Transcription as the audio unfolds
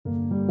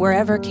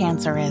Wherever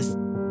cancer is,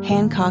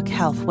 Hancock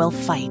Health will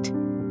fight.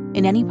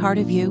 In any part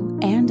of you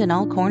and in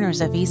all corners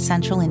of East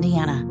Central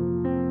Indiana.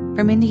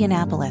 From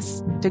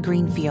Indianapolis to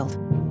Greenfield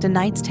to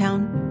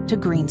Knightstown to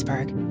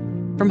Greensburg.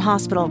 From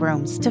hospital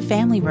rooms to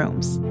family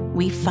rooms,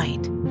 we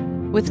fight.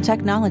 With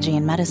technology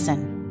and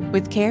medicine,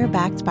 with care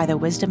backed by the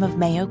wisdom of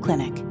Mayo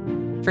Clinic.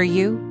 For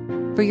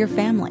you, for your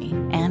family,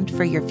 and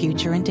for your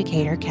future in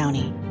Decatur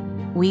County.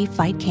 We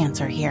fight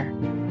cancer here.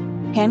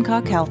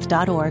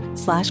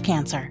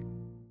 HancockHealth.org/cancer.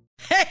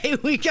 Hey,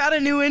 we got a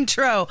new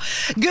intro.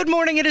 Good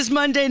morning. It is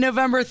Monday,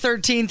 November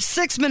 13th,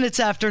 6 minutes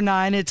after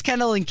 9. It's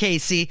Kendall and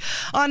Casey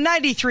on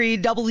 93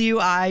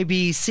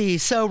 WIBC.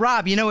 So,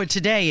 Rob, you know what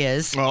today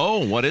is?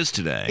 Oh, what is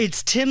today?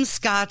 It's Tim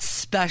Scott's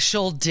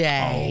special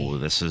day. Oh,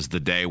 this is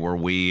the day where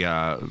we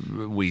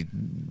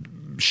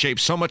shape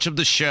so much of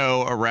the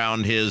show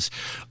around his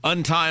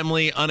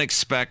untimely,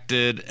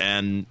 unexpected,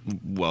 and,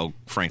 well,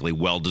 frankly,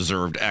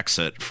 well-deserved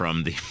exit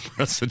from the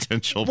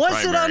presidential primary.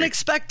 Was it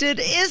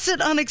unexpected? Is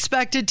it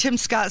unexpected? Tim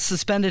Scott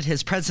suspended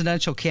his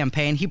presidential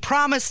campaign. He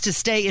promised to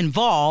stay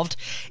involved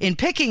in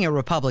picking a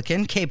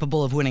Republican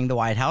capable of winning the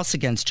White House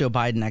against Joe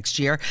Biden next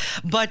year,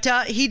 but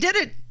he did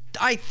it,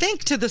 I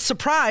think, to the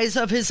surprise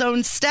of his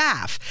own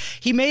staff.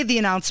 He made the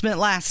announcement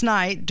last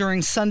night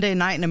during Sunday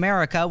Night in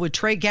America with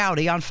Trey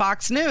Gowdy on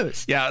Fox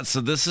News. Yeah,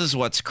 so this is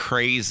what's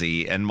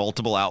crazy, and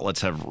multiple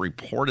outlets have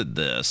reported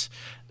this,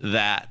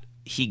 that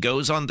he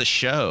goes on the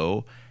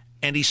show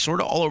and he's sort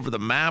of all over the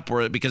map,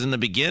 because in the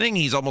beginning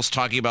he's almost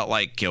talking about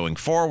like going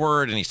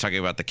forward and he's talking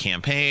about the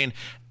campaign.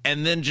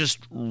 And then just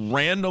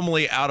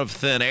randomly out of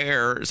thin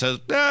air says,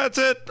 that's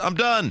it, I'm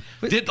done.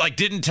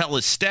 Didn't tell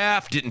his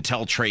staff, didn't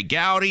tell Trey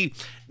Gowdy.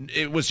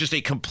 It was just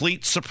a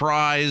complete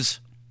surprise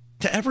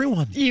to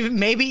everyone.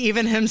 Maybe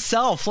even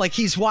himself, like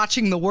he's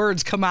watching the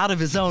words come out of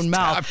his own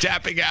mouth.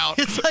 Tapping out.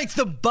 It's like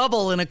the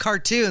bubble in a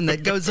cartoon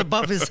that goes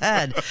above his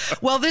head.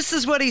 Well, this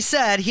is what he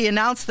said. He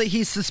announced that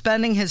he's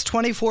suspending his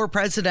 24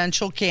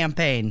 presidential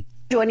campaign.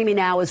 Joining me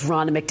now is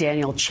Ronna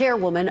McDaniel,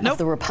 chairwoman of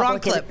the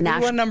Republican National.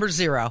 We won number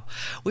 0.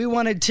 We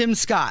wanted Tim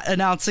Scott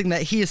announcing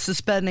that he is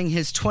suspending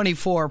his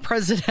 24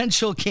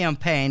 presidential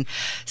campaign.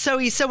 So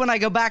he said, when I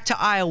go back to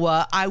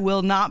Iowa, I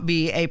will not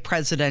be a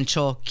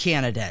presidential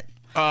candidate.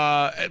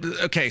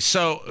 Okay,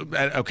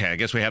 I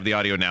guess we have the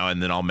audio now,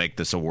 and then I'll make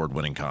this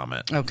award-winning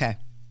comment. Okay.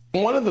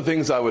 One of the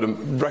things I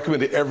would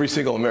recommend to every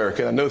single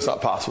American, I know it's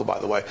not possible, by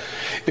the way,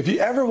 if you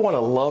ever want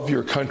to love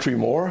your country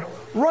more,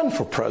 run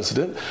for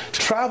president.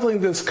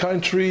 Traveling this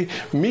country,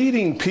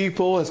 meeting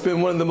people has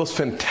been one of the most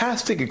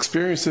fantastic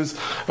experiences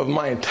of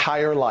my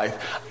entire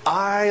life.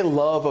 I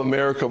love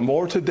America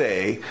more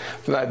today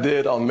than I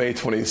did on May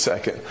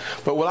 22nd.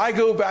 But when I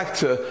go back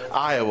to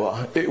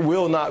Iowa, it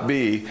will not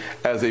be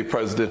as a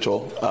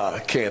presidential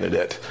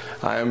candidate.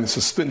 I am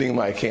suspending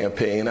my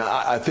campaign.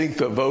 I think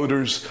the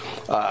voters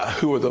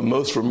who are the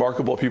most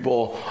remarkable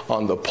people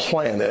on the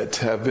planet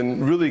have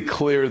been really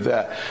clear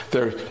that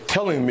they're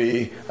telling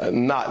me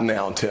not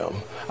now, Tim.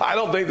 I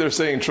don't think they're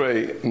saying,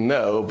 Trey,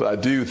 no, but I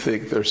do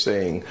think they're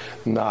saying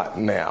not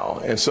now.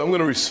 And so I'm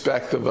going to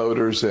respect the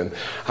voters, and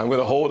I'm going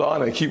to hold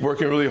on and keep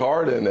working really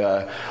hard and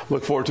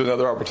look forward to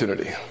another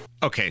opportunity.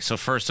 Okay, so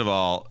first of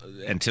all,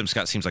 and Tim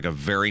Scott seems like a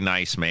very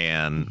nice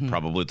man,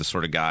 probably the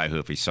sort of guy who,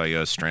 if he saw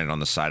you stranded on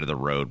the side of the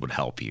road, would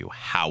help you.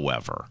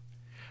 However,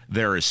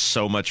 there is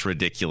so much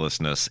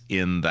ridiculousness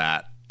in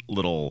that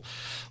little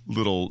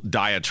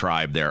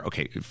diatribe there.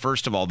 Okay,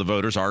 first of all, the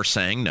voters are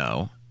saying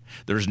no.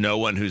 There's no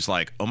one who's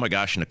like, oh my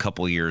gosh, in a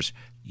couple of years,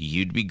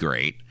 you'd be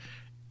great.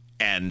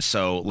 And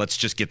so let's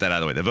just get that out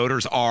of the way. The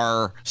voters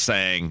are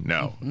saying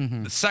no.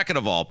 Second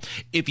of all,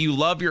 if you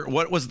love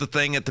what was the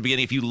thing at the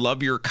beginning? If you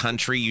love your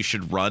country, you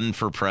should run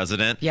for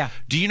president. Yeah.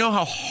 Do you know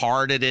how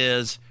hard it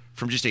is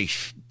from just a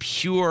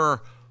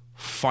pure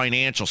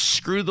financial,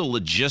 screw the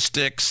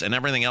logistics and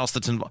everything else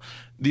that's involved,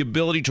 the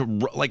ability to,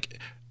 like,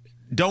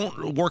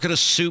 don't work at a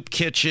soup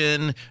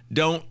kitchen.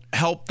 Don't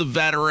help the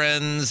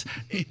veterans.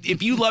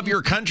 If you love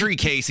your country,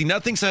 Casey,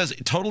 nothing says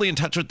totally in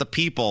touch with the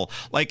people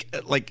like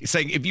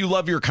saying if you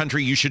love your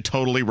country, you should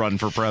totally run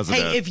for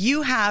president. Hey, if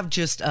you have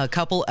just a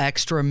couple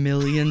extra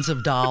millions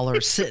of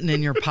dollars sitting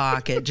in your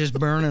pocket, just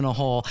burning a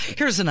hole,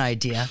 here's an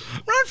idea.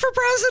 Run for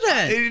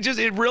president.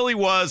 It really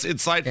was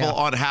insightful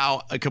on how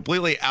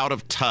completely out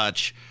of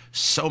touch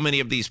so many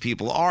of these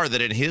people are,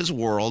 that in his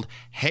world,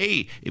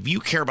 hey, if you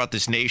care about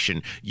this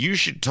nation, you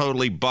should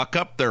totally buck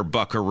up their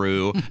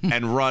buckaroo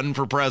and run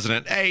for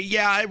president. Hey,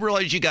 yeah, I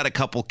realize you got a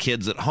couple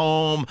kids at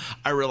home.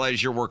 I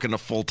realize you're working a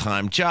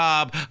full-time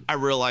job. I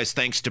realize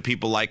thanks to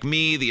people like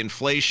me, the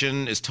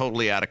inflation is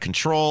totally out of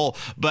control.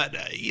 But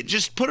you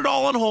just put it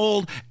all on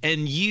hold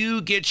and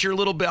you get your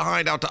little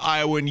behind out to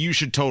Iowa and you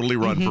should totally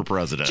run for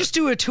president. Just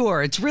do a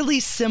tour. It's really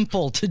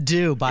simple to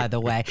do, by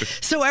the way.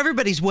 So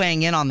everybody's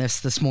weighing in on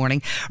this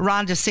morning.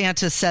 Ron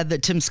DeSantis said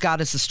that Tim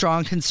Scott is a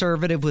strong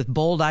conservative with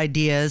bold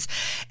ideas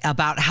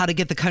about how to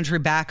get the country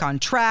back on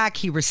track.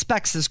 He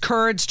respects his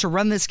courage to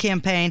run this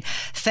campaign,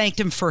 thanked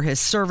him for his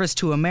service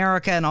to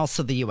America and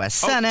also the U.S.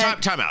 Senate.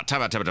 Time out.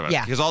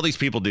 Yeah. Because all these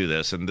people do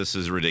this, and this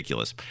is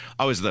ridiculous.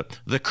 Always the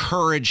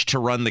courage to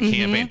run the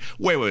campaign.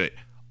 Wait.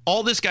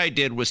 All this guy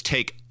did was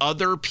take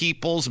other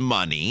people's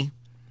money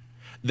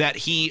that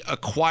he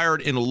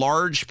acquired in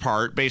large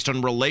part based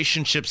on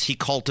relationships he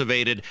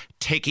cultivated,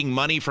 taking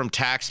money from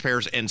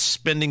taxpayers and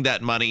spending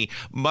that money,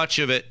 much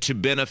of it to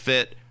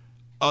benefit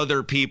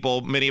other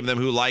people, many of them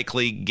who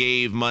likely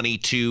gave money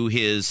to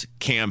his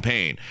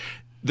campaign.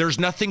 There's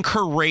nothing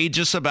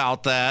courageous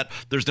about that.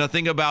 There's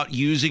nothing about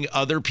using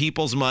other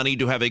people's money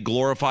to have a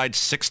glorified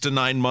 6 to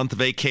 9 month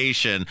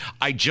vacation.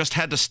 I just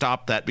had to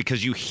stop that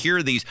because you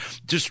hear these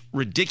just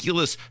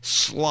ridiculous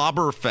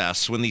slobber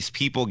fests when these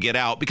people get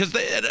out because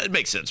it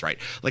makes sense, right?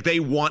 Like they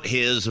want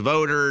his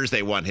voters,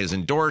 they want his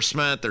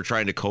endorsement, they're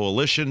trying to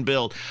coalition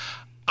build.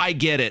 I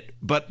get it,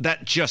 but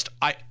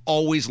I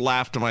always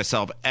laugh to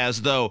myself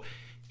as though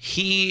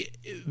he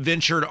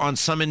ventured on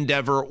some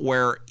endeavor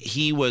where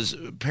he was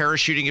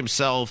parachuting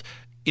himself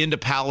into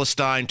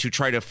Palestine to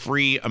try to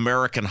free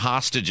American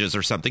hostages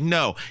or something.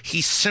 No,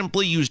 he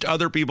simply used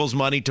other people's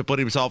money to put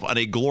himself on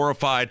a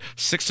glorified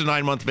 6 to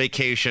 9 month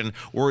vacation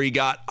where he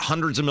got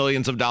hundreds of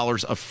millions of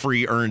dollars of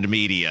free earned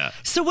media.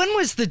 So when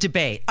was the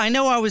debate? I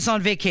know I was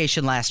on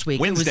vacation last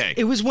week. Wednesday.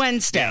 It was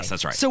Wednesday. Yes,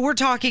 that's right. So we're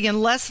talking in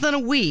less than a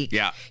week.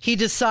 Yeah. He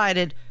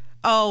decided,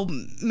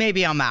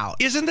 maybe I'm out.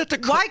 Isn't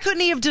that why couldn't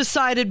he have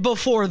decided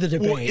before the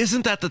debate? Well,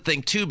 isn't that the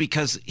thing, too?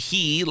 Because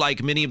he,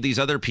 like many of these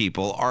other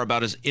people, are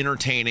about as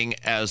entertaining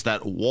as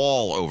that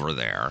wall over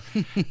there.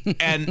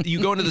 And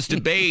you go into this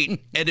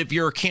debate, and if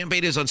your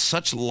campaign is on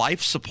such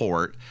life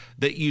support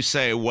that you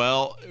say,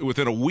 well,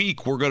 within a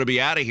week, we're going to be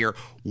out of here,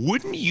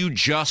 wouldn't you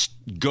just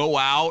go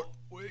out,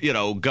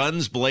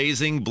 guns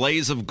blazing,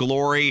 blaze of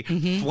glory,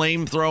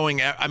 flame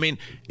throwing? I mean,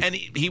 and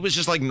he was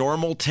just like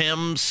normal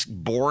Tim's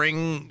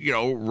boring,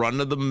 run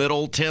of the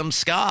middle Tim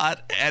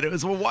Scott. And it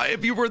was, well, why,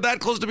 if you were that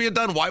close to being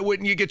done, why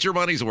wouldn't you get your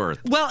money's worth?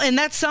 Well, and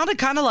that sounded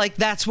kind of like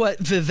that's what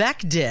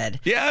Vivek did.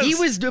 Yes. He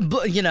was,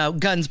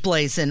 guns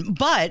blazing.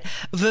 But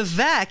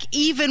Vivek,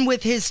 even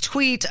with his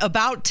tweet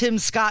about Tim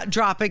Scott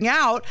dropping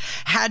out,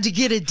 had to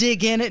get a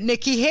dig in at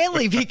Nikki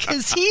Haley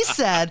because he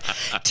said,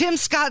 Tim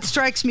Scott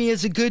strikes me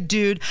as a good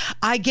dude.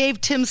 I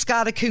gave Tim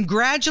Scott a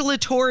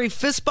congratulatory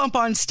fist bump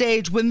on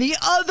stage when the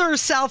other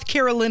South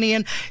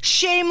Carolinian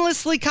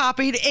shamelessly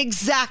copied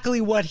exactly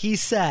what he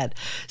said.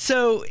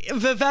 So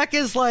Vivek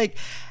is like,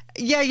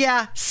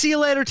 yeah, see you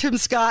later, Tim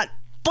Scott,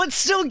 but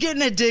still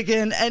getting a dig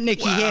in at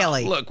Nikki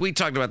Haley. Look, we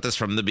talked about this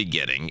from the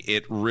beginning.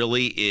 It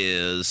really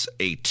is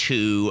a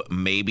 2,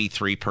 maybe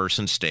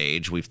 3-person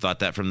stage. We've thought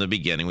that from the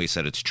beginning. We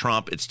said it's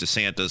Trump, it's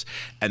DeSantis,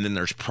 and then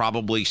there's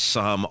probably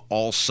some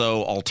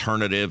also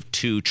alternative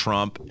to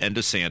Trump and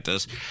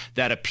DeSantis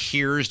that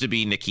appears to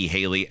be Nikki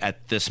Haley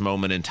at this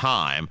moment in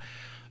time.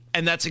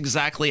 And that's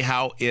exactly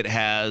how it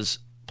has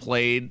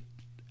played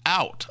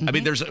out. I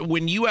mean,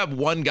 when you have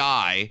one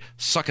guy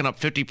sucking up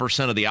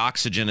 50% of the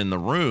oxygen in the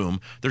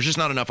room, there's just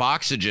not enough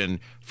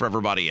oxygen for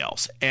everybody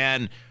else.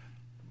 And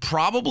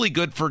probably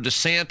good for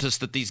DeSantis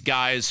that these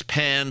guys,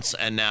 Pence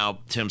and now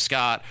Tim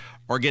Scott,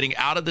 are getting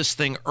out of this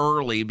thing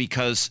early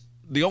because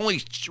the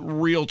only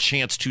real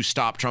chance to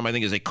stop Trump, I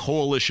think, is a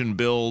coalition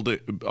build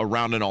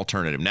around an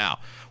alternative. Now,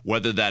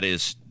 whether that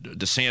is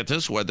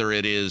DeSantis, whether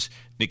it is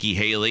Nikki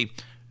Haley,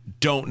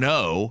 don't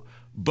know,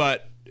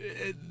 but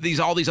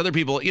all these other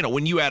people,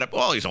 when you add up,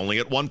 he's only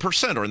at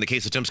 1%, or in the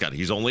case of Tim Scott,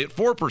 he's only at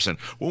 4%.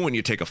 Well, when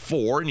you take a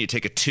 4 and you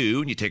take a 2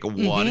 and you take a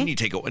 1 and you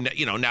take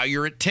now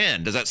you're at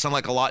 10. Does that sound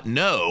like a lot?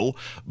 No.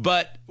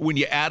 But when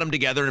you add them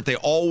together, and if they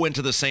all went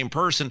to the same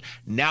person,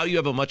 now you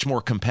have a much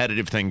more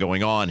competitive thing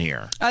going on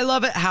here. I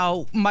love it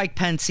how Mike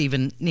Pence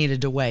even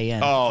needed to weigh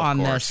in on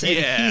this.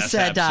 Yes, he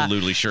said,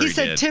 absolutely sure he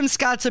said Tim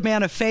Scott's a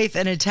man of faith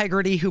and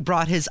integrity who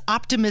brought his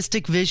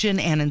optimistic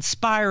vision and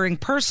inspiring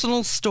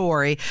personal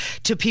story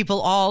to people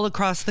all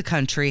across the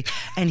country,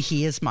 and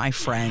he is my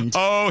friend.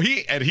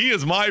 He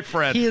is my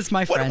friend. He is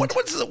my friend.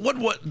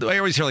 What I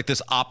always hear like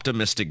this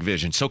optimistic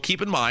vision. So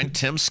keep in mind,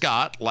 Tim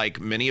Scott, like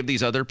many of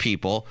these other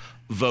people,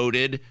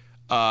 voted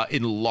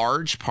in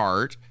large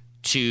part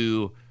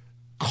to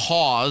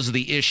cause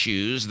the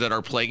issues that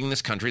are plaguing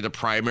this country, the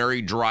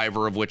primary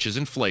driver of which is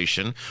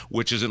inflation,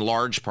 which is in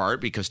large part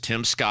because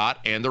Tim Scott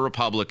and the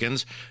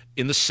Republicans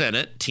in the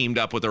Senate teamed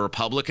up with a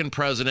Republican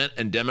president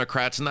and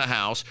Democrats in the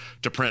House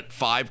to print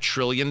 $5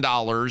 trillion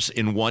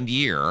in 1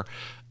 year.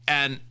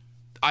 And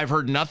I've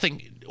heard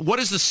nothing. What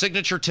is the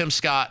signature Tim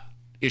Scott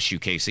issue,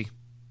 Casey?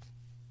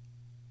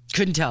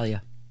 Couldn't tell you.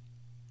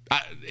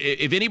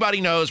 If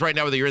anybody knows right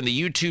now, whether you're in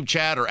the YouTube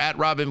chat or at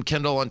Rob M.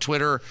 Kendall on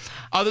Twitter,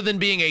 other than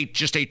being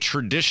just a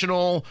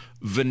traditional,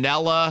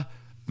 vanilla,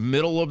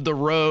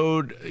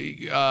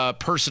 middle-of-the-road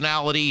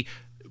personality,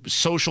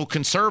 social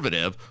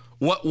conservative,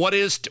 what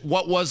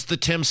was the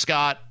Tim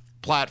Scott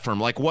platform?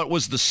 Like, what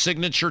was the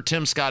signature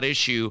Tim Scott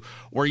issue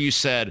where you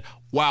said,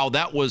 wow,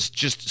 that was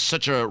just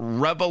such a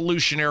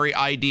revolutionary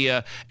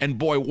idea. And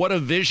boy, what a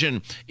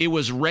vision. It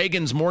was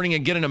Reagan's Morning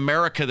Again in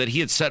America that he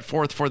had set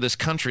forth for this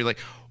country. Like,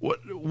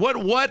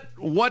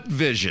 what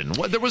vision?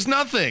 There was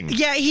nothing.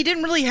 Yeah, he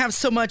didn't really have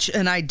so much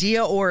an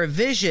idea or a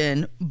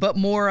vision, but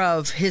more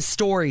of his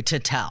story to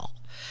tell.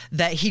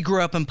 That he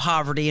grew up in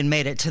poverty and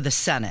made it to the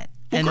Senate.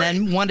 And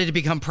then wanted to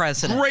become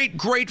president.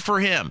 Great for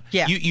him.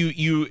 Yeah.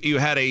 You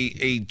had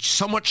a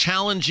somewhat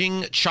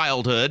challenging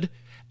childhood,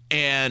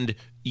 and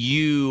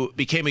you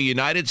became a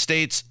United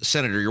States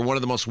senator. You're one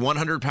of the most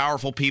most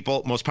powerful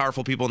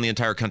people in the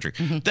entire country.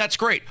 Mm-hmm. That's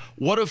great.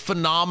 What a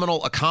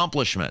phenomenal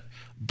accomplishment.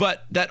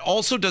 But that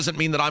also doesn't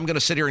mean that I'm going to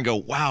sit here and go,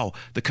 wow,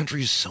 the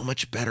country is so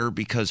much better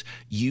because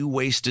you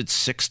wasted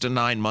 6 to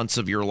 9 months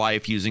of your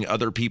life using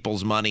other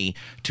people's money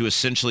to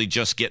essentially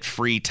just get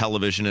free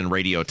television and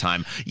radio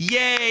time.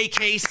 Yay,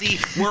 Casey.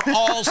 We're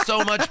all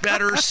so much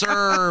better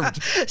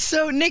served.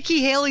 So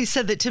Nikki Haley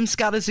said that Tim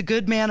Scott is a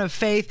good man of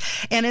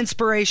faith and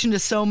inspiration to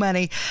so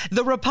many.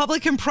 The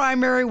Republican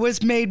primary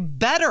was made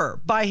better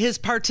by his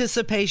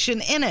participation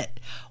in it.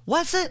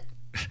 Was it?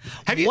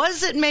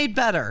 Was it made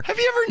better? Have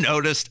you ever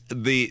noticed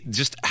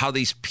just how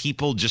these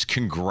people just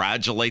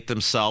congratulate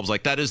themselves?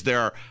 Like that is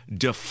their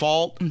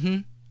default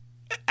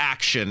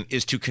action,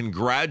 is to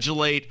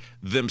congratulate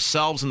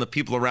themselves and the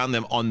people around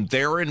them on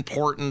their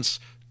importance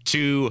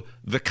to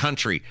the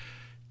country.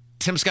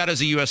 Tim Scott is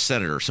a U.S.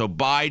 Senator, so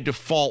by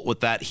default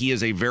with that, he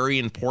is a very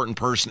important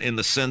person in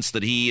the sense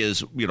that he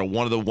is,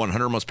 one of the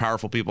 100 most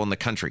powerful people in the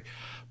country.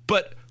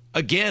 But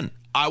again,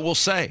 I will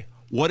say,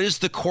 what is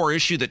the core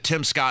issue that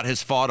Tim Scott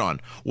has fought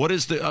on? What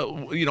is the,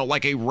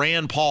 like a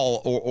Rand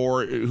Paul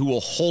or who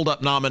will hold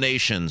up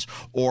nominations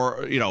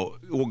or,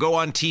 will go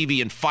on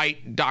TV and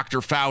fight Dr.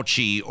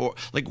 Fauci or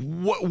like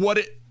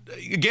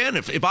again,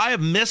 if I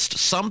have missed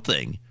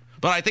something,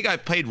 but I think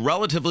I've paid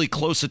relatively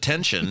close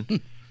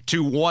attention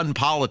to one,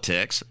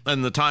 politics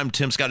and the time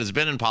Tim Scott has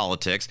been in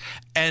politics,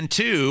 and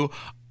two,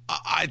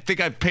 I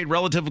think I've paid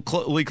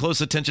relatively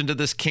close attention to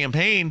this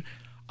campaign.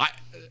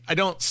 I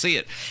don't see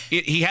it.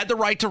 He had the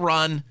right to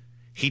run.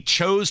 He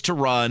chose to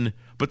run,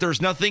 but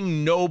there's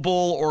nothing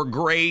noble or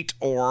great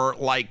or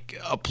like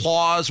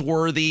applause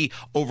worthy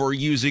over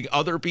using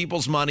other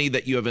people's money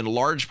that you have in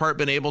large part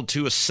been able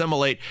to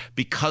assimilate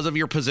because of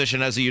your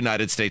position as a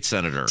United States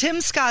Senator. Tim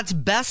Scott's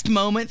best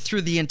moment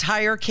through the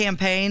entire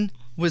campaign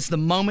was the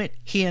moment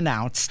he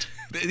announced.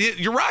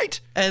 You're right.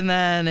 And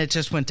then it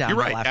just went down. You're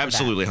right.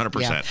 Absolutely.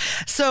 100%. Yeah.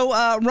 So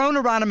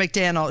Ronna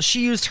McDaniel,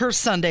 she used her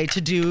Sunday to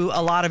do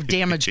a lot of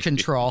damage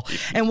control.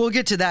 And we'll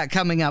get to that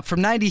coming up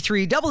from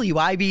 93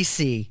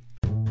 WIBC.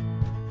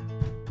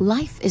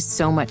 Life is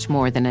so much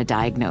more than a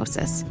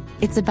diagnosis.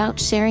 It's about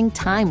sharing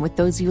time with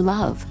those you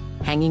love,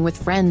 hanging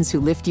with friends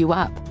who lift you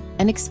up,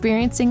 and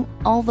experiencing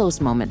all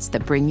those moments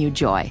that bring you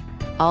joy.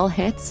 All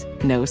hits,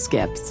 no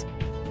skips.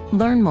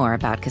 Learn more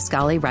about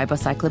Kisqali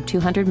Ribociclib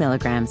 200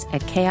 milligrams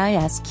at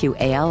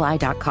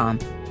KISQALI.com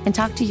and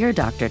talk to your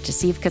doctor to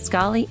see if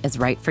Kisqali is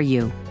right for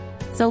you.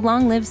 So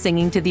long live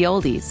singing to the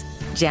oldies,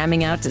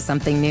 jamming out to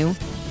something new,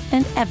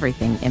 and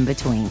everything in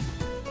between.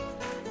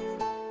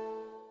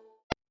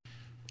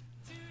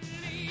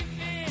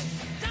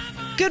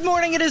 Good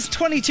morning. It is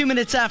 22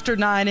 minutes after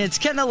 9. It's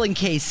Kendall and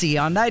Casey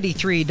on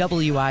 93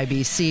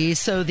 WIBC.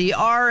 So the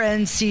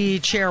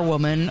RNC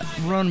chairwoman,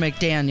 Ronna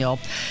McDaniel,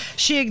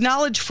 she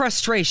acknowledged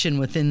frustration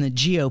within the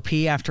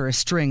GOP after a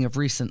string of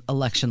recent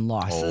election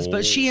losses.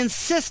 But she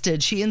insisted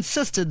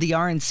the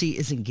RNC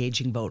is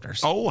engaging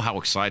voters. Oh, how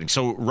exciting.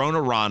 So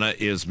Ronna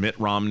is Mitt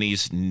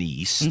Romney's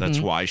niece. That's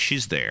why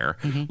she's there.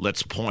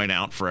 Let's point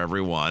out for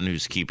everyone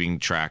who's keeping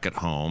track at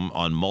home,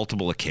 on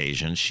multiple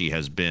occasions, she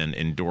has been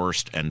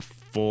endorsed and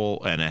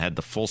had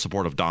the full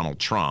support of Donald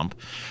Trump.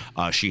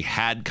 She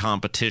had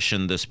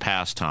competition this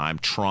past time.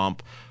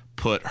 Trump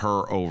put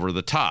her over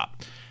the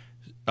top.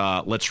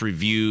 Let's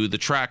review the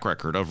track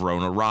record of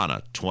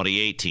Ronna.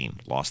 2018,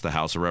 lost the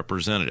House of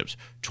Representatives.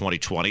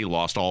 2020,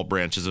 lost all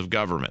branches of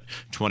government.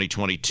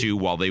 2022,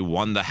 while they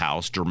won the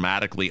House,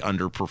 dramatically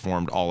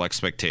underperformed all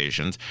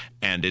expectations.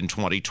 And in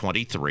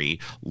 2023,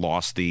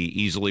 lost the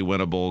easily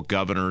winnable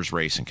governor's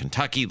race in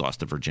Kentucky,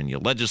 lost the Virginia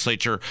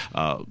legislature.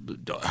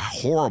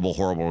 Horrible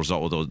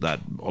result with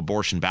that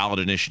abortion ballot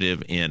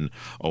initiative in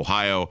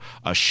Ohio.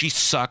 She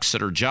sucks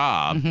at her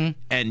job,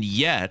 and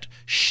yet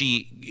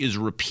she is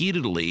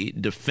repeatedly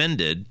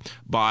defended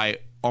by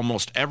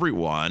almost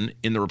everyone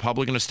in the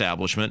Republican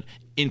establishment,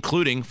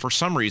 including, for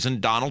some reason,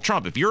 Donald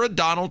Trump. If you're a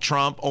Donald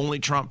Trump, only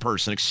Trump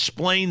person,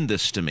 explain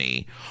this to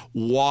me,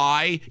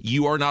 why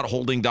you are not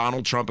holding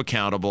Donald Trump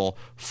accountable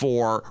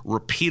for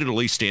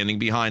repeatedly standing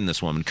behind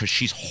this woman, because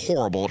she's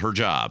horrible at her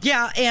job.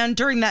 Yeah, and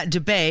during that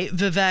debate,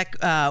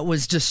 Vivek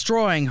was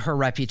destroying her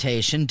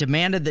reputation,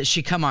 demanded that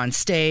she come on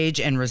stage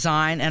and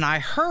resign, and I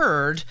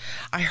heard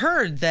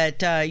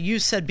that you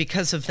said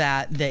because of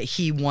that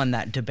he won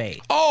that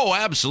debate. Oh,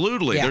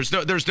 absolutely. Yeah.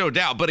 There's no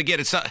doubt. But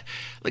again, it's not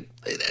like...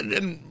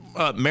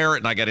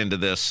 Merritt and I got into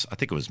this.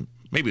 Maybe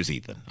it was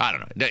Ethan. I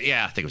don't know.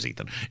 Yeah, I think it was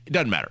Ethan. It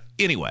doesn't matter.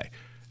 Anyway,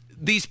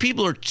 these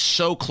people are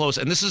so close.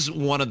 And this is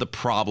one of the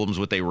problems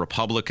with a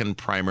Republican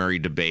primary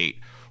debate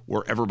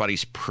where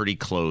everybody's pretty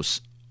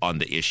close on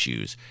the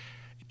issues.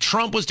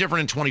 Trump was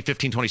different in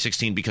 2015,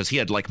 2016 because he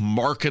had like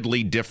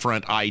markedly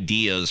different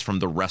ideas from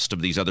the rest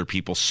of these other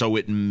people. So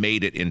it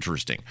made it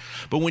interesting.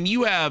 But when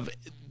you have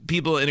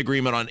people in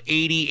agreement on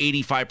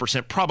 80,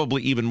 85%,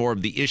 probably even more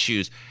of the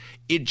issues,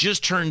 it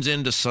just turns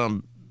into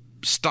some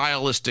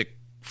stylistic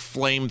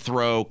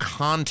flamethrow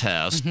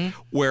contest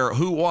where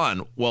who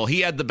won? Well,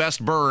 he had the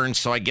best burn,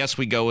 so I guess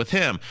we go with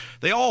him.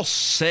 They all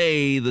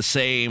say the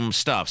same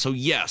stuff. So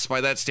yes, by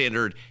that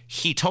standard,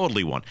 he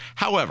totally won.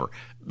 However,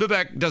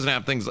 Vivek doesn't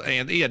have things,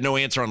 and he had no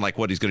answer on like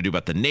what he's going to do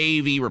about the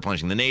Navy,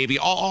 replenishing the Navy,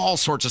 all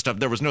sorts of stuff.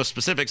 There was no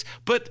specifics,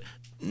 but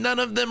none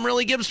of them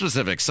really give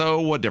specifics.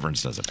 So what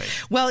difference does it make?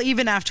 Well,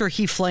 even after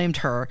he flamed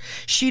her,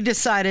 she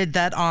decided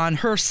that on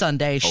her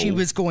Sunday, she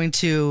was going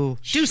to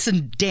do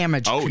some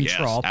damage control.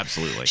 Yes,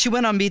 absolutely. She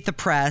went on Meet the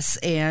Press,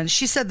 and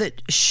she said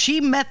that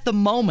she met the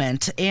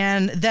moment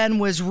and then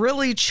was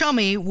really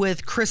chummy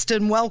with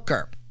Kristen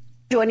Welker.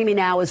 Joining me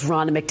now is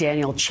Ronna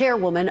McDaniel,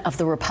 chairwoman of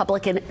the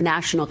Republican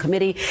National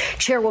Committee.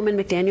 Chairwoman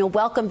McDaniel,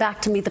 welcome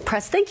back to Meet the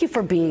Press. Thank you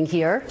for being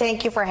here.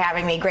 Thank you for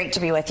having me. Great to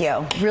be with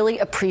you. Really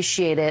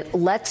appreciate it.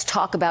 Let's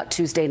talk about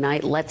Tuesday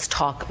night. Let's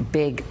talk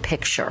big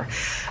picture.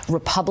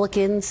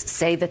 Republicans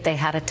say that they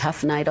had a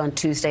tough night on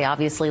Tuesday.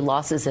 Obviously,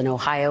 losses in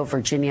Ohio,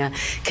 Virginia,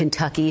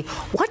 Kentucky.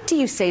 What do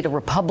you say to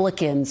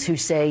Republicans who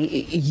say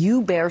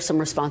you bear some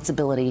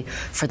responsibility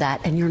for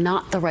that and you're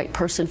not the right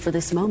person for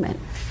this moment?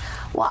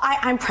 Well,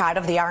 I'm proud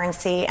of the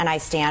RNC, and I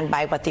stand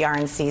by what the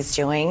RNC is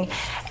doing.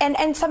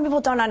 And some people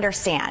don't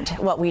understand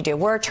what we do.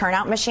 We're a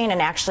turnout machine, and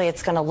actually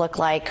it's going to look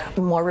like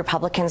more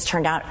Republicans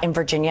turned out in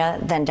Virginia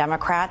than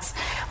Democrats.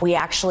 We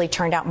actually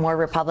turned out more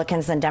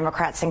Republicans than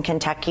Democrats in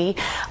Kentucky.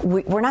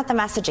 We're not the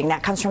messaging.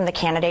 That comes from the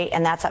candidate,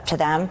 and that's up to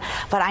them.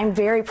 But I'm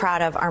very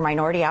proud of our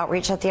minority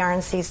outreach that the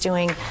RNC is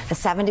doing, the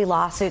 70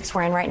 lawsuits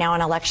we're in right now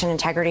on election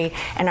integrity,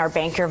 and our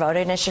Bank Your Vote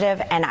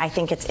initiative. And I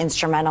think it's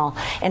instrumental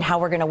in how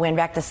we're going to win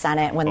back the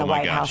Senate, win the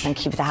White House, and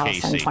keep the House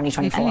Casey. in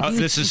 2024.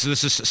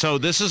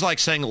 This is like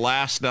saying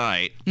last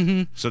night.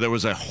 So there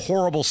was a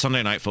horrible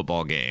Sunday night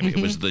football game. It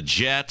was the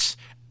Jets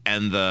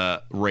and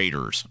the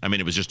Raiders. I mean,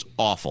 it was just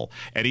awful.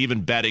 And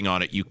even betting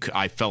on it,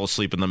 I fell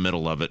asleep in the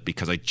middle of it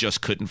because I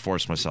just couldn't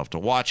force myself to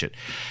watch it.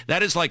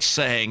 That is like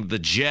saying the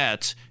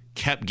Jets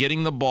kept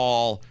getting the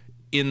ball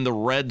in the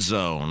red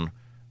zone,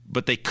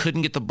 but they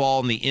couldn't get the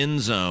ball in the end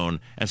zone,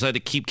 and so had to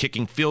keep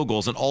kicking field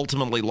goals and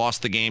ultimately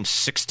lost the game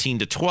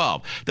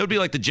 16-12. That would be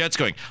like the Jets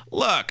going,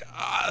 look,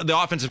 the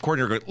offensive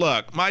coordinator going,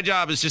 look, my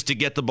job is just to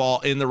get the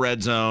ball in the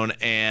red zone,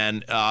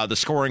 and the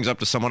scoring's up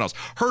to someone else.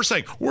 Her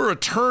saying, we're a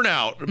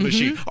turnout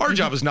machine. Our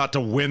job is not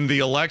to win the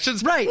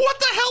elections. Right. What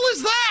the hell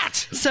is that?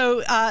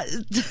 So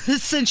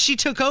since she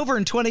took over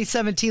in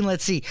 2017,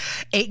 let's see,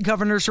 8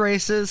 governor's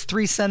races,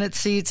 3 Senate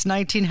seats,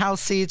 19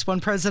 House seats,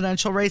 1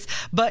 presidential race,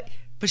 But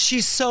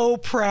she's so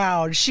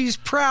proud. She's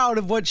proud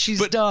of what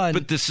she's done.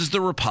 But this is the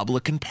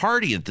Republican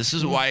Party, and this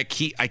is why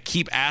I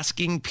keep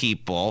asking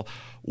people,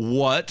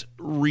 what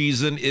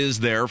reason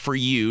is there for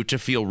you to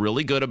feel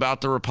really good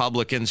about the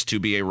Republicans, to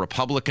be a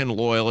Republican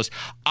loyalist?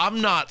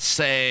 I'm not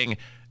saying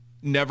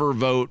never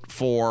vote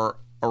for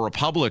a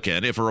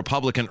Republican if a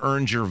Republican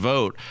earns your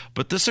vote,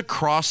 but this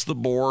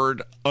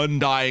across-the-board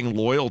undying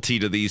loyalty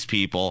to these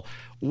people,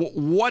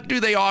 what do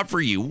they offer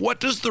you? What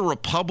does the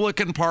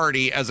Republican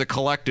Party as a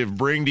collective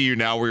bring to you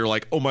now where you're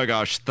like, oh my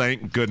gosh,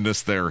 thank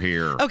goodness they're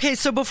here? Okay,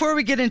 so before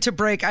we get into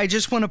break, I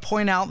just want to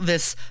point out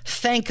this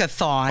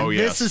thank-a-thon. Oh,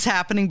 yes. This is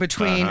happening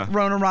between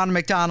Ronna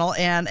McDaniel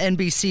and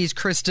NBC's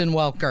Kristen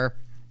Welker.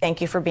 Thank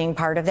you for being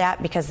part of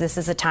that, because this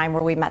is a time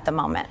where we met the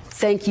moment.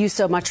 Thank you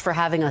so much for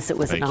having us. It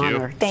was an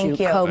honor to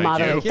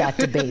co-moderate that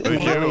debate. We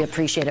really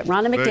appreciate it.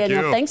 Ronna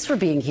McDaniel, thanks for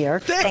being here.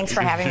 Thanks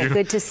for having me.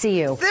 Good to see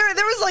you.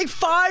 There was like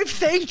 5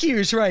 thank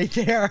yous right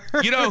there.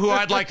 You know who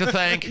I'd like to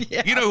thank?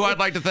 Yeah. You know who I'd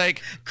like to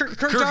thank? Kurt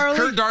Darling.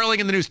 Kurt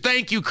Darling in the news.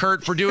 Thank you,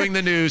 Kurt, for doing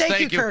the news.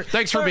 Thank you, Kurt.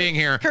 Thanks for being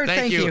here. Kurt,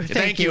 thank you.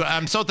 Thank you.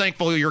 I'm so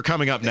thankful you're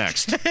coming up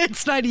next.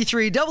 It's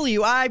 93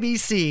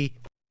 WIBC.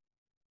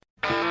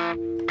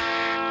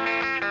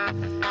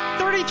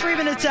 33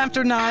 minutes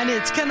after 9,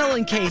 it's Kendall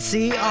and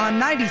Casey on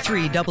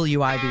 93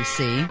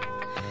 WIBC.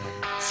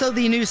 So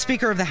the new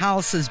Speaker of the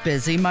House is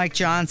busy. Mike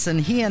Johnson,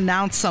 he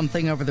announced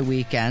something over the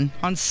weekend.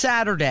 On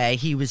Saturday,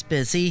 he was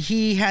busy.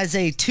 He has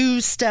a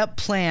 2-step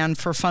plan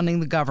for funding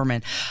the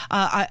government.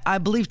 I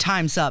believe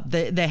time's up.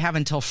 They have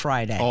until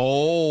Friday.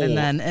 Oh. And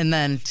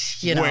then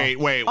you know.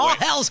 Wait. All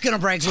hell's going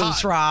to break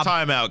loose, Rob.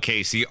 Time out,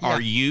 Casey. Yeah.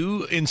 Are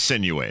you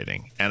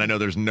insinuating, and I know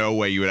there's no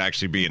way you would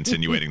actually be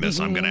insinuating this,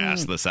 I'm going to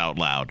ask this out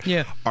loud.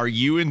 Yeah. Are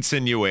you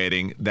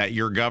insinuating that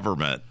your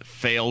government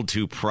failed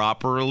to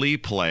properly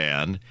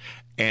plan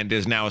and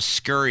is now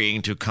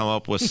scurrying to come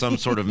up with some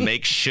sort of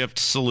makeshift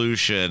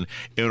solution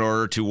in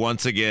order to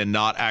once again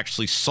not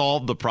actually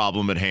solve the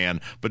problem at hand,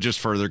 but just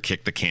further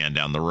kick the can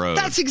down the road.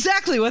 That's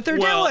exactly what they're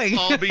doing.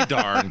 I'll be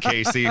darned,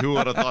 Casey. Who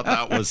would have thought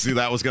that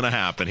was going to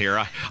happen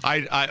here?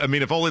 I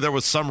mean, if only there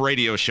was some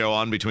radio show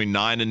on between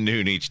 9 and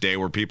noon each day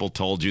where people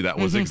told you that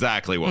was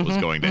exactly what was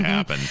going to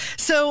happen.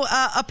 So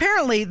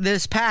apparently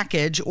this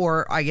package,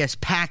 or I guess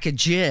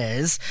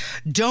packages,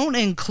 don't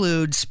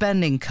include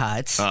spending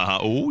cuts.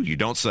 Oh, you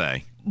don't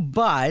say.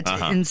 But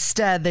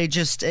instead, they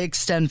just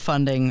extend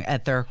funding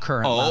at their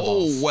current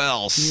levels. Oh,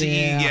 well, see,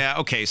 yeah.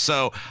 Okay,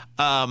 so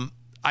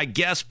I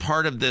guess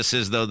part of this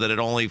is, though, that it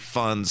only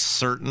funds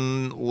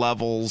certain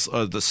levels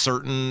of the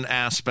certain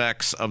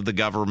aspects of the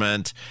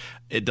government.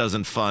 It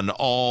doesn't fund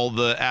all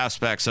the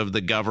aspects of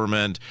the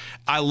government.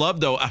 I love,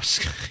 though,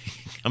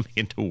 I'm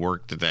into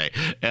work today,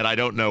 and I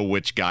don't know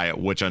which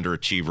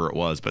underachiever it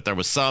was, but there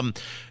was I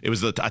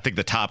think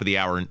the top of the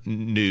hour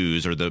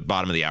news or the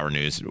bottom of the hour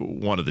news,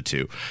 one of the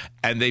two.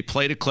 And they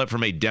played a clip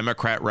from a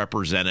Democrat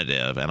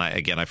representative. And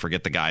I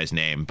forget the guy's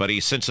name, but he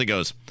essentially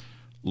goes,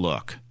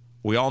 look,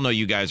 we all know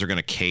you guys are going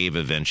to cave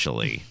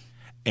eventually,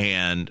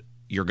 and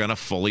you're going to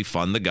fully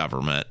fund the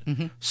government.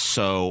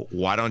 So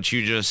why don't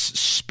you just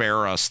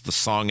spare us the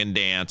song and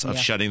dance of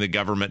shutting the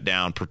government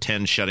down,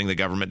 pretend shutting the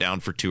government down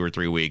for 2 or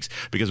 3 weeks,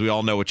 because we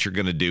all know what you're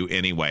going to do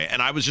anyway. And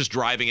I was just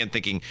driving and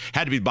thinking,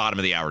 had to be bottom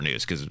of the hour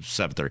news because it's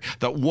 7:30.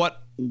 That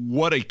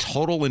what a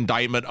total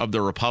indictment of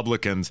the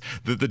Republicans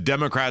that the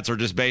Democrats are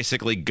just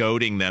basically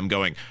goading them,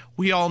 going,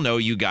 we all know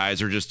you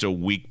guys are just a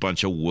weak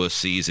bunch of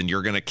wussies and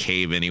you're going to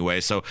cave anyway.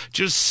 So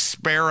just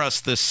spare us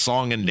this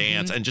song and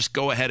dance and just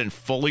go ahead and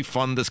fully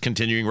fund this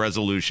continuing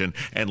resolution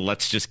and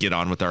let's just get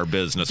on with our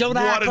business. Don't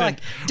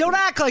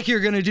act like you're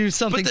going to do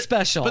something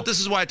special. But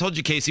this is why I told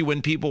you, Casey,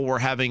 when people were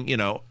having,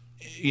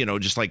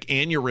 just like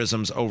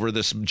aneurysms over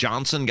this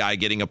Johnson guy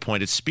getting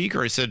appointed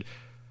speaker, I said,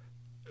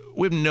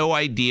 we have no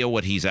idea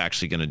what he's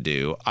actually going to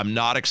do. I'm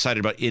not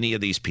excited about any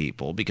of these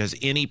people because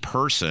any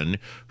person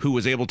who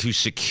was able to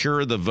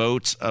secure the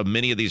votes of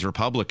many of these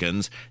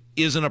Republicans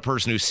isn't a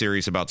person who's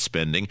serious about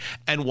spending.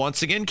 And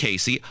once again,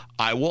 Casey,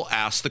 I will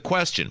ask the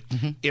question.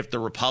 If the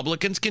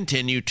Republicans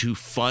continue to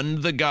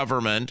fund the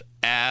government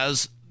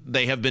as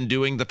they have been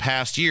doing the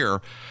past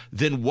year,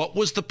 then what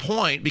was the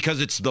point? Because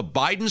it's the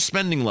Biden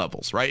spending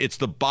levels, right? It's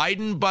the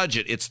Biden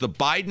budget. It's the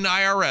Biden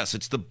IRS.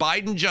 It's the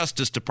Biden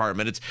Justice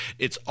Department.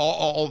 It's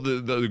all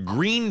the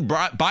green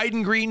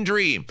Biden green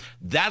dream.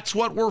 That's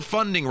what we're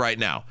funding right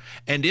now.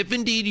 And if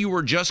indeed you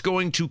were just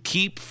going to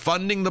keep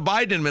funding the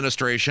Biden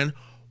administration,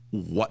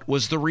 what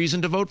was the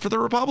reason to vote for the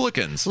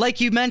Republicans?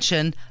 Like you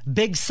mentioned,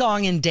 big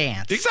song and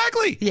dance.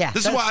 Exactly. Yeah.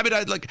 This is why,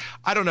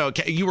 I don't know.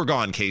 You were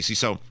gone, Casey,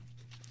 so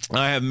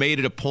I have made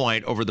it a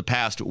point over the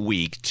past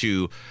week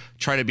to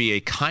try to be a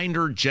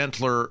kinder,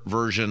 gentler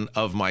version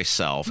of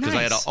myself. Because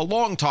I had a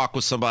long talk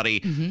with somebody,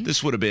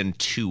 this would have been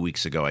 2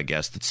 weeks ago, I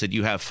guess, that said,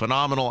 you have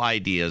phenomenal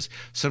ideas.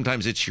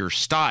 Sometimes it's your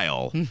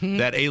style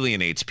that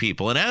alienates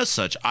people. And as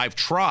such, I've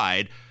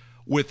tried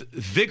with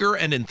vigor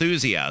and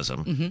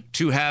enthusiasm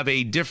to have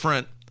a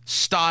different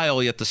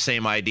style, yet the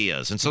same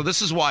ideas. And so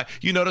this is why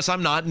you notice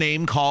I'm not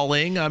name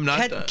calling. I'm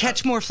not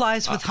catch more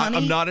flies with honey.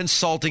 I'm not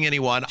insulting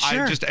anyone.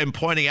 Sure. I just am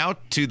pointing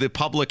out to the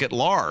public at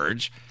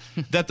large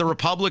that the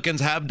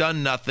Republicans have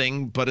done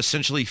nothing but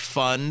essentially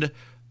fund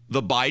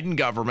the Biden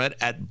government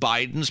at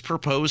Biden's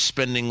proposed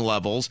spending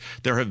levels.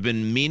 There have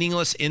been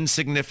meaningless,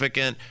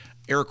 insignificant,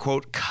 air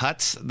quote,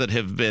 cuts that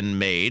have been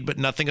made, but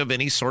nothing of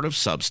any sort of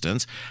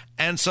substance.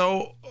 And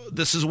so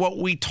this is what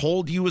we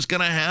told you was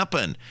going to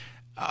happen.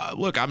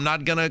 Look, I'm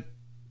not going to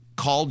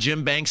call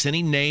Jim Banks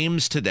any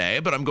names today,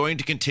 but I'm going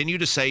to continue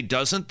to say,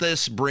 doesn't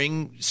this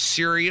bring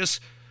serious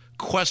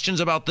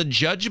questions about the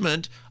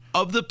judgment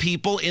of the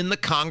people in the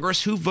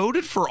Congress who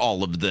voted for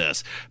all of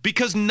this?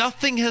 Because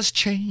nothing has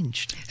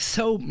changed.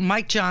 So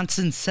Mike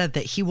Johnson said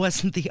that he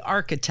wasn't the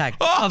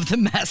architect of the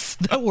mess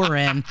that we're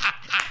in.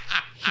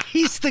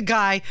 He's the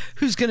guy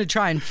who's going to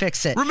try and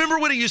fix it. Remember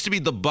when it used to be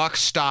the buck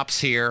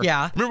stops here?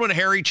 Yeah. Remember when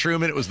Harry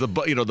Truman, it was the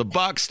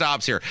buck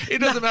stops here. It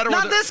doesn't matter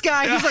whether... Not this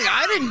guy. He's like,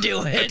 I didn't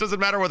do it. It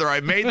doesn't matter whether I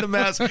made the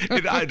mess.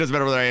 It doesn't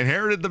matter whether I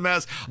inherited the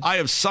mess. I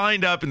have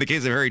signed up, in the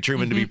case of Harry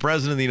Truman, to be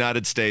president of the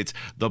United States.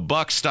 The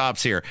buck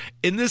stops here.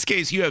 In this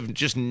case, you have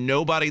just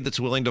nobody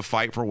that's willing to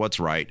fight for what's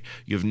right.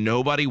 You have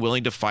nobody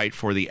willing to fight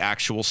for the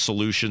actual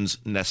solutions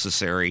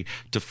necessary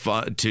to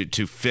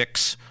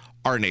fix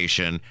our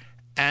nation.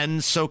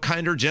 And so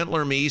kinder,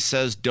 gentler me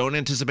says, don't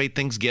anticipate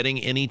things getting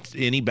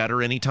any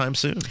better anytime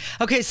soon.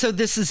 Okay, so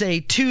this is a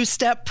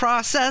two-step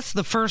process.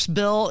 The first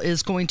bill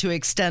is going to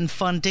extend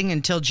funding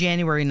until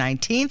January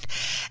 19th,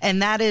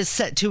 and that is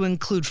set to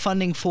include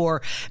funding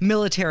for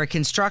military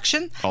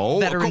construction,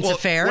 Veterans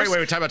Affairs,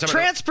 time out.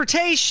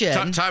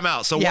 Transportation. Time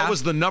out. So what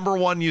was the number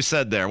one you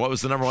said there? What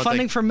was the number one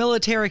funding thing? for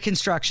military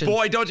construction.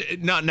 Boy,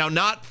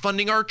 not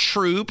funding our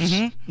troops,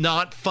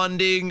 not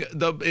funding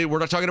we're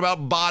not talking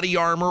about body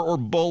armor or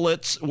bullets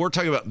we're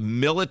talking about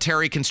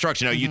military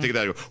construction. Now, you think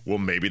that, well,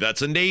 maybe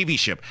that's a Navy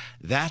ship.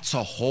 That's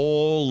a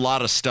whole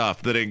lot of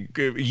stuff that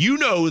you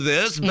know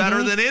this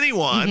better than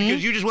anyone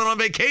because you just went on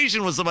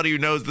vacation with somebody who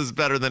knows this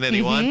better than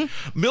anyone.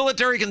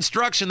 Military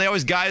construction, they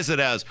always guise it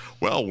as,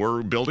 well,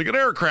 we're building an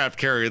aircraft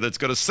carrier that's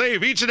going to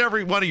save each and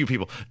every one of you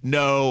people.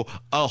 No,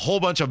 a whole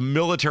bunch of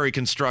military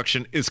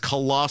construction is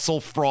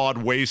colossal fraud,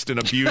 waste, and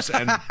abuse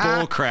and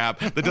bullcrap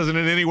that doesn't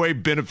in any way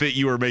benefit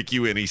you or make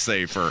you any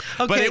safer.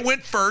 Okay. But it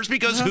went first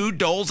because who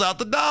doles out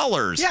the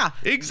dollars? Yeah.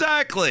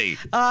 Exactly.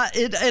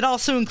 It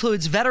also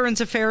includes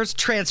Veterans Affairs,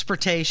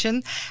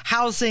 Transportation,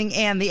 Housing,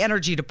 and the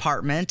Energy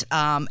Department.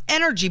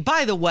 Energy,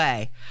 by the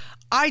way,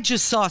 I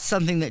just saw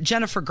something that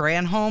Jennifer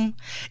Granholm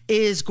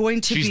is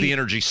going to She's the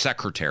energy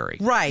secretary.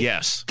 Right.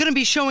 Yes. Going to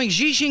be showing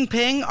Xi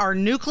Jinping our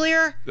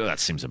nuclear that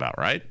seems about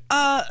right.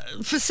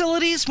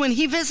 Facilities when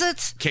he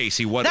visits.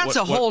 Casey, that's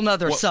a whole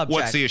nother subject.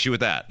 What's the issue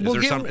with that?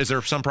 Is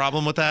there some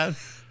problem with that?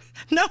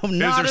 No, not at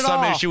all. Is there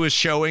some issue with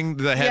showing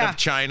the head of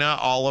China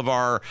all of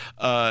our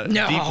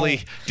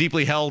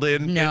deeply held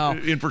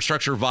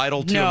infrastructure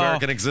vital to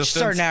American existence?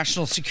 It's our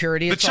national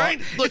security. It's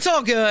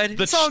all good.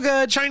 It's all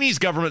good. Chinese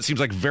government seems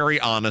like very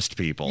honest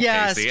people.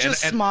 Yes, Casey.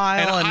 just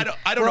smile and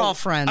I don't know, all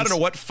friends. I don't know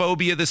what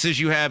phobia this is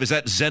you have. Is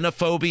that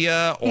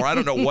xenophobia? Or I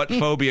don't know what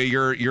phobia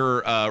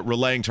you're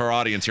relaying to our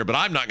audience here, but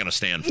I'm not going to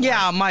stand for it.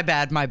 Yeah, my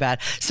bad.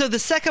 So the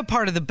second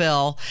part of the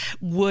bill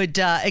would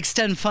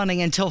extend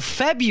funding until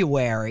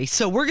February.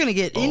 So we're going to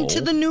get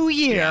into the new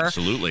year. Yeah,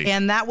 absolutely.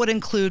 And that would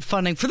include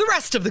funding for the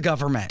rest of the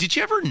government. Did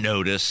you ever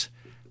notice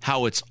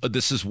how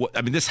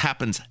this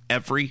happens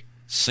every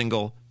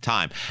single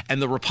time.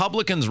 And the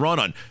Republicans run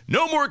on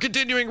no more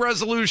continuing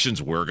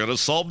resolutions. We're going to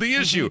solve the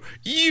issue.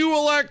 You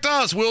elect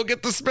us. We'll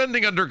get the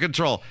spending under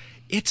control.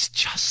 It's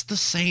just the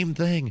same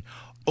thing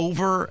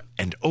over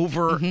and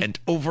over and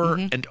over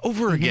and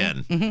over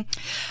again.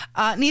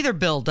 Neither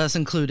bill does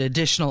include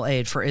additional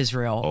aid for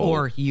Israel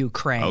or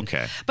Ukraine.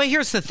 Okay. But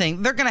here's the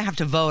thing. They're going to have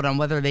to vote on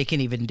whether they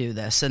can even do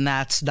this, and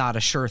that's not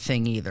a sure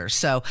thing either.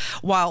 So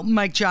while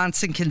Mike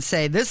Johnson can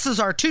say, this is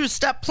our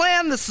two-step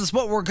plan, this is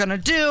what we're going to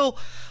do,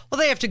 well,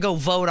 they have to go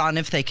vote on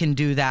if they can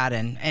do that,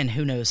 and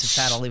who knows if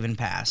that'll even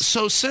pass.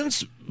 So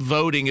since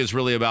voting is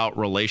really about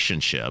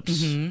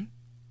relationships,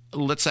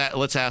 let's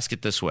ask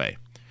it this way.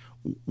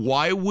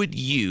 Why would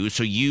you,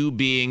 so you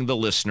being the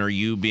listener,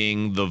 you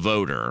being the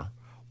voter,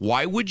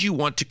 why would you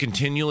want to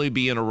continually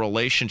be in a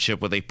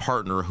relationship with a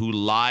partner who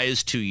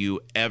lies to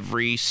you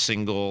every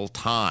single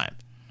time?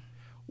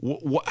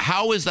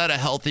 How is that a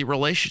healthy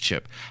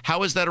relationship?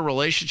 How is that a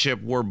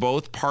relationship where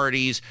both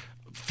parties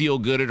feel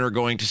good and are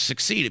going to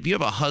succeed? If you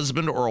have a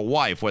husband or a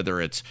wife, whether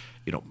it's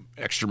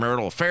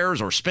extramarital affairs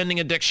or spending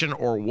addiction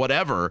or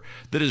whatever,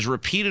 that is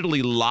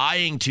repeatedly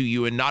lying to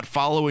you and not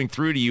following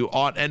through to you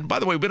on, and by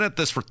the way, we've been at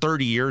this for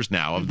 30 years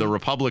now of the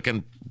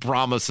Republican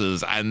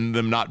promises and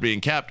them not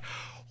being kept.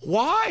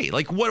 Why?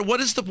 Like, what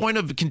is the point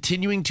of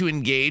continuing to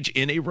engage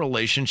in a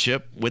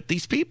relationship with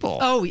these people?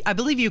 Oh, I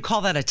believe you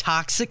call that a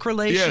toxic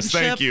relationship. Yes,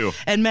 thank you.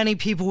 And many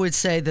people would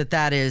say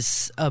that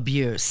is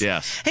abuse.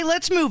 Yes. Hey,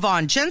 let's move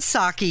on. Jen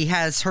Psaki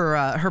has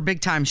her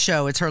big time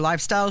show. It's her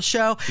lifestyle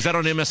show. Is that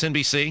on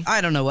MSNBC?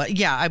 I don't know what.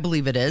 Yeah, I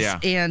believe it is.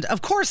 Yeah. And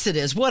of course it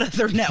is. What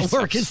other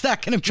network is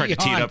that going to be on? Trying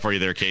to tee it up for you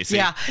there, Casey.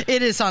 Yeah,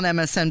 it is on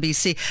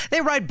MSNBC.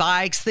 They ride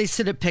bikes. They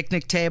sit at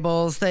picnic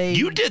tables.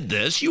 You did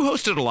this. You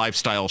hosted a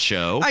lifestyle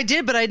show. I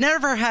did, but I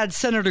never had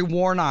Senator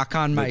Warnock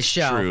on my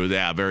show. That's true.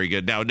 Yeah, very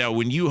good. Now,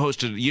 when you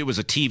hosted, it was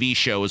a TV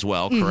show as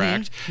well,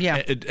 correct?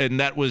 Yeah. And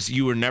that was,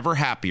 you were never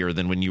happier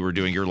than when you were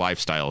doing your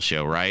lifestyle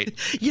show, right?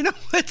 You know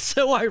what's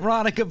so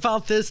ironic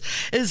about this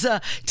is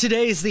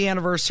today's the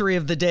anniversary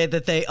of the day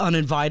that they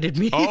uninvited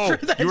me for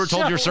that you were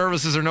told show. Your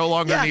services are no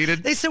longer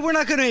needed? They said, we're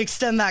not going to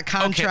extend that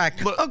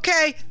contract.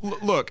 Okay.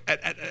 Look,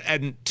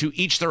 and to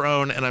each their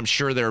own, and I'm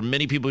sure there are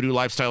many people who do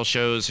lifestyle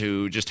shows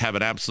who just have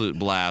an absolute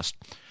blast.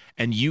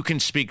 And you can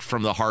speak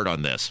from the heart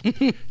on this.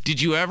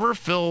 Did you ever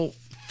feel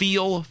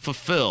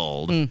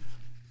fulfilled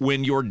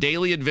when your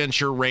daily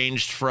adventure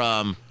ranged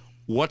from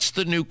what's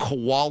the new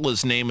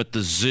koala's name at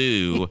the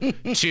zoo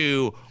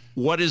to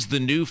what is the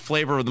new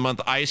flavor of the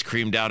month ice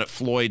cream down at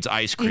Floyd's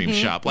ice cream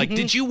shop? Like,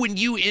 did you, when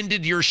you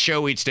ended your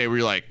show each day, were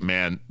you like,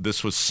 man,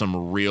 this was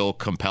some real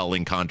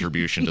compelling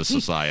contribution to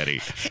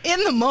society?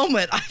 In the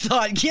moment, I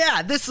thought,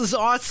 yeah, this is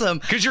awesome.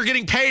 Because you're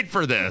getting paid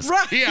for this.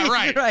 Right. Yeah,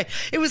 right. Right.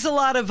 It was a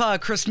lot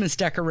of Christmas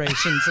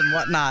decorations and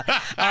whatnot.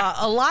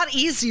 A lot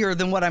easier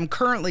than what I'm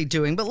currently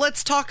doing. But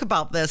let's talk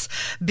about this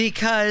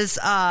because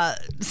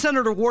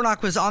Senator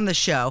Warnock was on the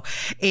show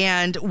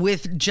and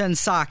with Jen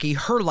Psaki,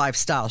 her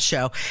lifestyle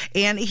show.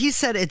 And he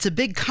said it's a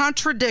big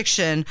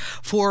contradiction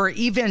for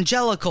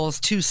evangelicals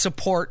to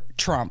support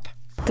Trump.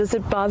 Does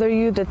it bother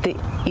you that the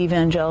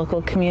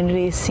evangelical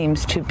community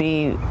seems to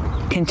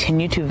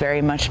continue to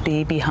very much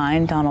be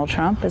behind Donald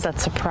Trump? Is that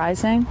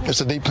surprising? It's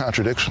a deep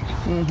contradiction.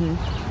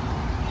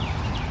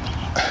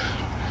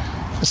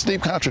 It's a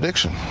deep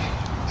contradiction.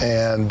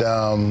 And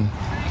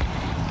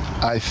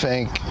I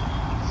think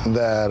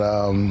that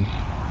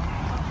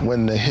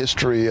when the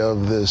history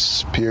of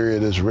this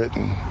period is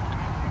written,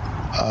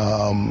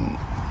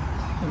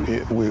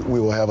 we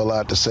will have a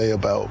lot to say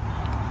about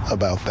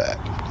that.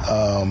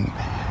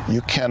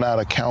 You cannot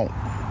account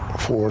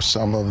for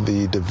some of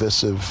the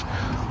divisive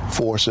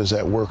forces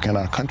at work in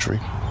our country,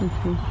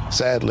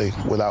 sadly,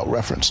 without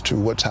reference to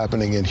what's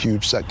happening in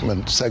huge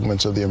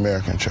segments of the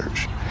American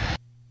church.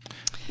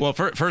 Well,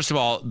 first of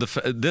all,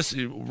 this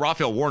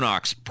Raphael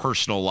Warnock's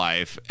personal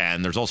life,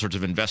 and there's all sorts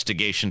of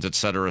investigations, et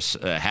cetera,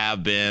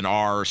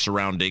 are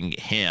surrounding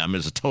him,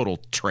 is a total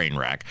train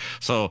wreck.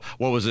 So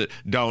what was it?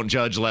 Don't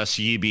judge lest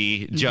ye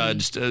be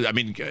judged. I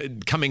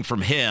mean, coming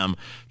from him,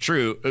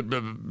 true,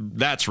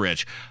 that's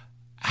rich.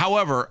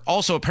 However,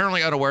 also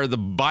apparently unaware the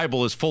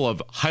Bible is full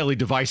of highly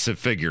divisive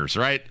figures,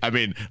 right? I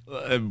mean,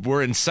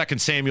 we're in 2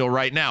 Samuel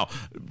right now.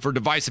 For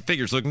divisive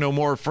figures, look no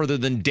more further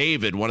than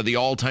David, one of the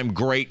all-time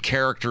great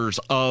characters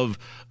of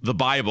the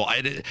Bible.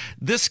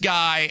 This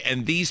guy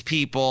and these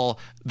people,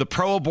 the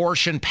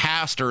pro-abortion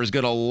pastor is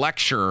going to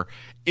lecture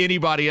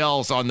anybody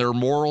else on their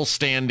moral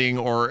standing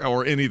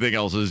or anything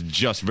else is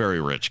just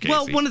very rich, Casey.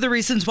 Well, one of the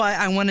reasons why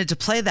I wanted to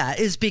play that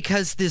is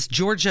because this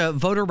Georgia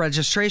voter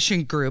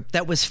registration group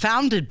that was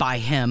founded by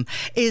him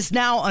is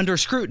now under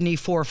scrutiny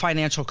for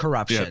financial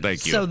corruption. Yeah,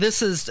 thank you. So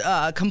this is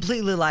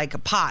completely like a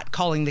pot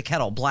calling the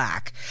kettle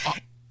black.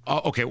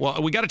 Okay,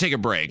 well, we got to take a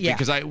break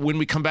because when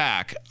we come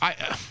back, I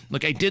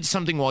did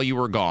something while you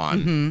were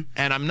gone,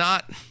 and I'm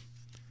not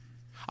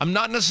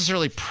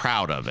necessarily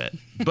proud of it,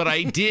 but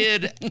I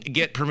did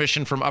get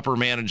permission from upper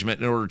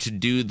management in order to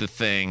do the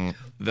thing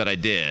that I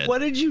did. What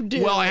did you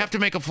do? Well, I have to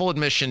make a full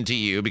admission to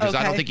you because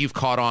I don't think you've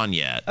caught on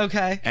yet.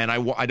 Okay. And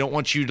I don't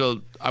want you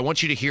to. I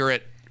want you to hear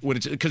it when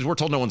it's because we're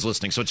told no one's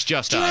listening, so it's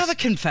just us. Do you have a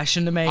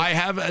confession to make? I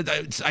have.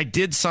 I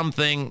did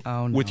something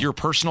with your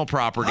personal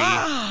property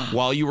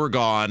while you were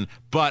gone,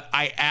 but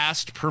I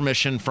asked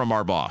permission from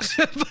our boss.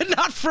 But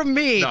not from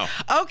me. No.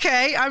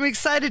 Okay, I'm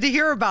excited to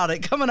hear about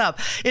it. Coming up,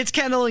 it's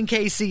Kendall and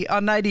Casey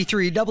on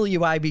 93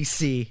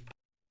 WIBC.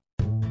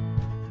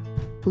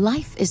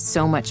 Life is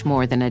so much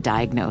more than a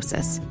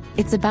diagnosis.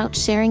 It's about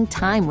sharing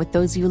time with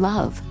those you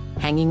love,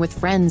 hanging with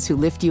friends who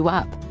lift you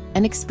up,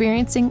 and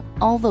experiencing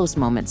all those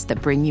moments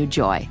that bring you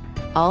joy.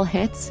 All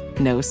hits,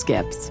 no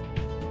skips.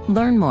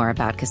 Learn more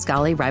about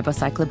Kisqali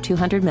Ribociclib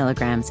 200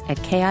 milligrams at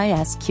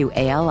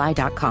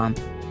KISQALI.com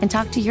and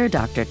talk to your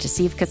doctor to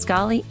see if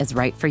Kisqali is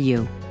right for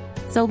you.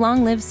 So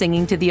long live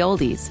singing to the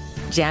oldies,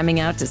 jamming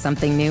out to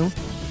something new,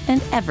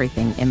 and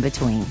everything in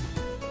between.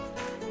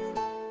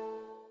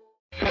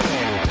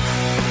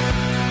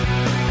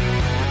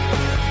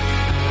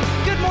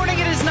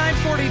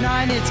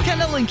 It's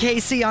Kendall and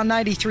Casey on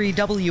 93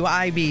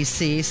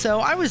 WIBC. So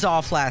I was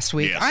off last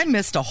week. Yes. I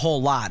missed a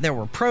whole lot. There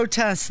were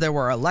protests, there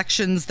were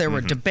elections, there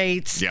were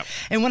debates. Yep.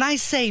 And when I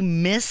say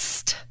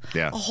missed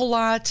a whole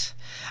lot,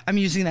 I'm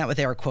using that with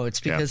air quotes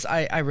because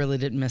I really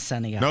didn't miss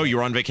any of it. No, you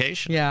were on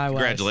vacation. Yeah, I was.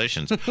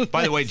 Congratulations.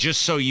 By the way,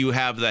 just so you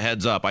have the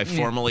heads up, I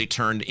formally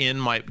turned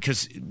in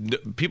because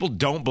people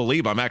don't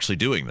believe I'm actually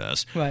doing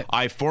this. Right.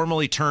 I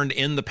formally turned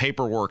in the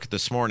paperwork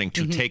this morning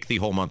to take the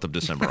whole month of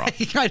December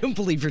off. I don't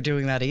believe you're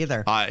doing that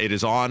either. It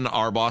is on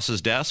our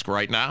boss's desk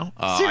right now.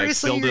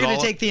 Seriously, you're going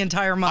to take the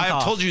entire month off? I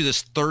have told you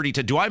this 30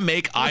 times. Do I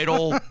make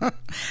idle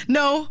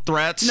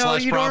threats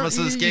 /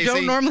 promises, Casey? You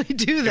don't normally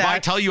do that. If I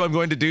tell you I'm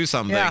going to do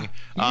something. Yeah.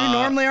 You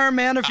normally are a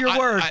man of your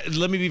word.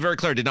 Let me be very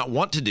clear. I did not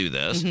want to do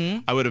this.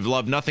 I would have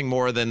loved nothing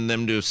more than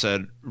them to have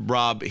said,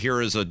 Rob,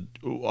 here is a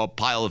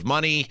pile of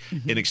money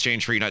in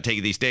exchange for you not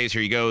taking these days.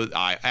 Here you go.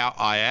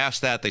 I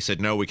asked that. They said,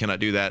 no, we cannot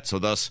do that. So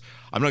thus,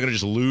 I'm not going to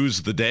just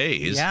lose the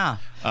days. Yeah.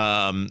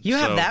 You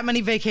have that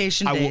many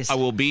vacation days. I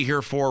will be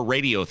here for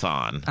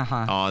Radiothon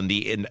on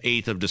the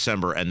 8th of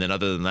December. And then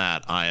other than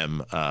that, I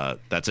am,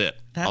 that's it.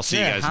 I'll see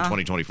you guys in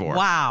 2024.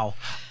 Wow.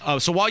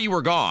 So while you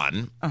were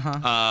gone,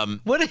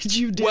 what did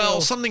you do?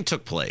 Well, something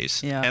took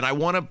place. Yeah. And I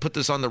want to put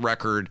this on the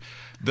record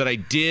that I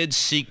did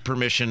seek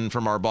permission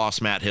from our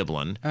boss, Matt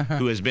Hiblin,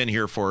 who has been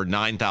here for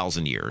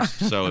 9,000 years.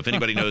 So if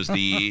anybody knows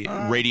the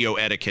radio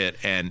etiquette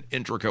and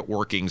intricate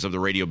workings of the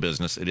radio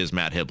business, it is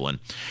Matt Hiblin.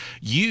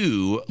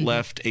 You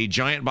left a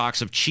giant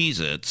box of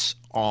Cheez-Its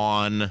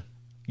on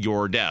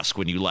your desk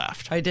when you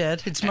left. I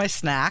did. It's my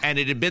snack. And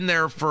it had been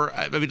there for,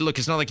 I mean, look,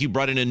 it's not like you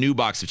brought in a new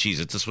box of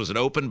Cheez-Its. This was an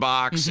open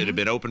box. It had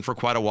been open for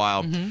quite a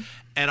while.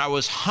 And I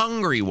was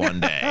hungry one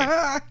day.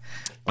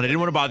 And I didn't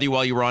want to bother you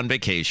while you were on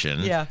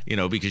vacation,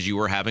 because you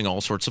were having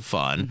all sorts of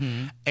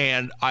fun.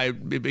 And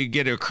it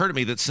began to occur to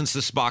me that since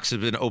this box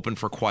had been open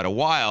for quite a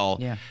while,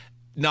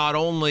 not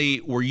only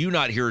were you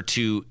not here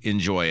to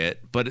enjoy it,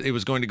 but it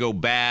was going to go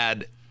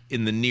bad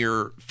in the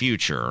near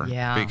future.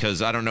 Yeah.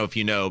 Because I don't know if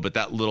you know, but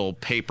that little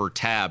paper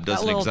tab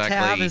doesn't that little exactly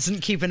tab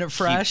isn't keeping it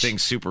fresh. Keep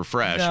things super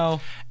fresh.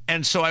 No.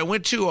 And so I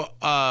went to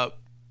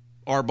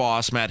our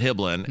boss, Matt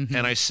Hiblin,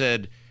 and I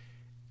said,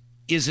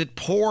 is it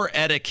poor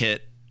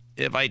etiquette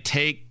if I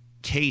take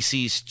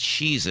Casey's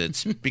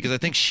Cheez-Its? Because I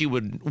think she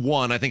would,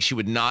 one, I think she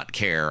would not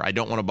care. I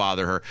don't want to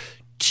bother her.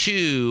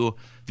 Two,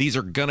 these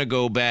are going to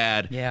go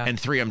bad. Yeah. And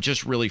 3, I'm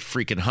just really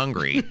freaking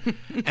hungry.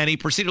 And he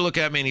proceeded to look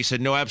at me and he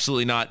said, no,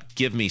 absolutely not.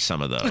 Give me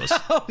some of those.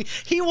 Oh,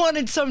 he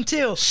wanted some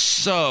too.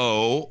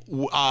 So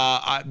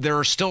there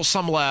are still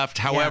some left.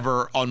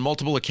 However, on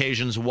multiple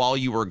occasions while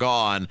you were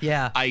gone,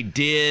 I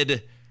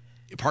did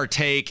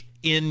partake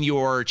in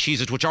your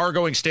Cheez-Its, which are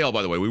going stale,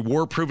 by the way. We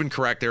were proven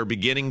correct. They're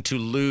beginning to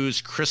lose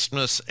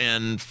crispness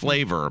and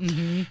flavor.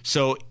 Mm-hmm.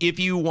 So if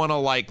you want to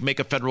like make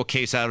a federal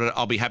case out of it,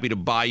 I'll be happy to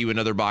buy you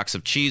another box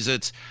of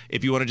Cheez-Its.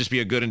 If you want to just be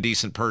a good and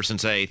decent person,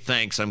 say,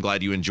 thanks, I'm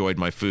glad you enjoyed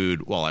my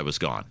food while I was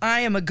gone. I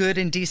am a good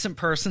and decent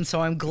person,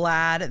 so I'm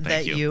glad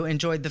that you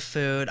enjoyed the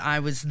food. I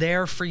was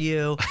there for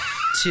you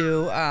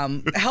to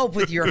help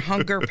with your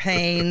hunger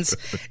pains.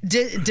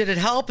 Did it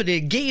help? Did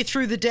it get you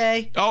through the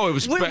day? Oh, it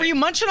was... Were you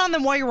munching on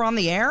them while you were on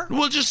the air?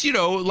 Well, just, you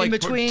know, like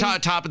between...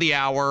 top of the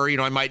hour, you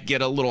know, I might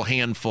get a little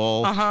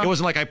handful. It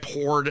wasn't like I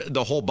poured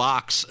the whole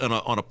box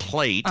on a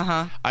plate.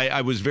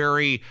 I was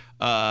very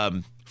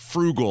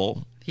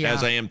frugal,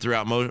 as I am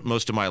throughout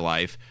most of my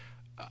life.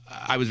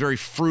 I was very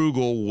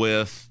frugal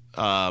with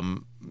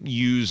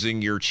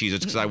using your Cheez-Its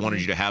because I wanted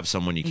you to have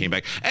some when you came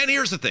back. And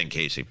here's the thing,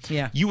 Casey.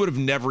 Yeah. You would have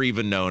never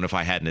even known if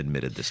I hadn't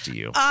admitted this to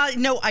you.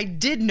 No, I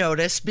did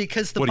notice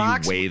because the What,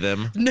 box... do you weigh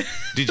them?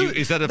 Did you?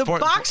 Is that a the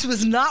box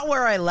was not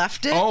where I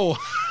left it. Oh.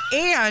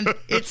 And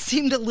it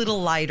seemed a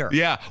little lighter.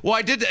 Yeah. Well,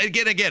 I did,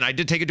 again, I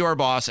did take it to our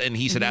boss, and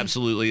he said,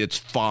 absolutely, it's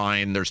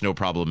fine. There's no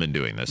problem in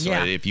doing this. So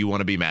if you want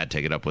to be mad,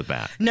 take it up with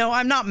Matt. No,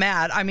 I'm not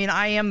mad. I mean,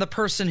 I am the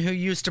person who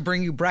used to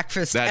bring you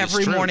breakfast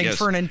every morning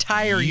for an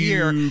entire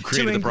year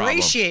to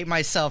ingratiate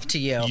myself to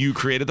you. You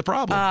created the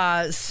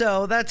problem.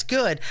 So that's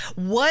good.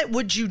 What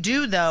would you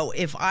do, though,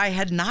 if I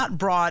had not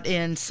brought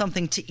in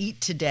something to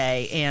eat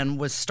today and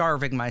was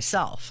starving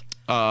myself?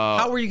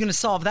 How were you going to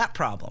solve that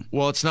problem?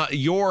 Well, it's not,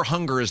 your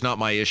hunger is not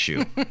my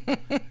issue.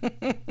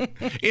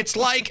 It's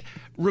like,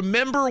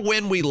 remember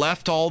when we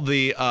left all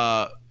the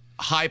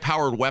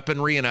high-powered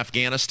weaponry in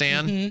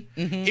Afghanistan?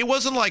 It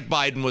wasn't like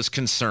Biden was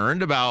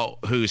concerned about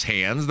whose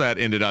hands that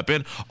ended up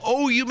in.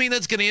 Oh, you mean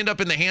that's going to end up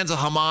in the hands of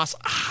Hamas?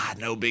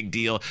 No big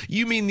deal.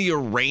 You mean the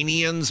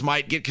Iranians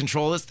might get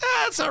control of this?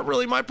 That's not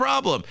really my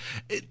problem.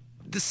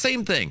 The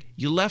same thing.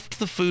 You left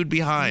the food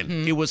behind.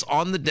 It was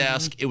on the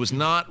desk. It was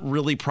not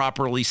really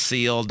properly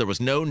sealed. There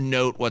was no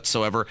note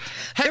whatsoever.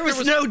 Heck, there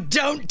was no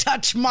 "don't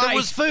touch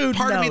my food"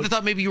 part note. of me that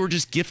thought maybe you were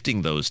just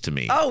gifting those to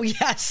me. Oh,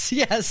 yes,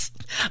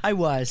 I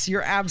was.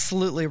 You're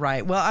absolutely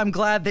right. Well, I'm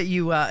glad that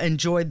you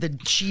enjoyed the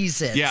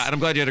Cheez-Its. Yeah, and I'm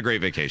glad you had a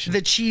great vacation.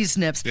 The cheese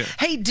nips. Yeah.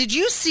 Hey, did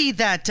you see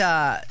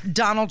that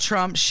Donald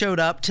Trump showed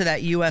up to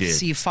that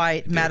UFC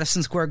fight,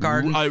 Madison Square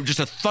Garden? Just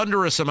a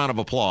thunderous amount of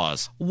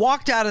applause.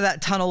 Walked out of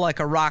that tunnel like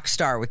a rock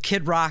star with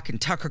Kid Rock and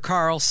Tucker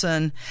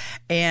Carlson.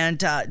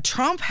 And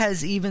Trump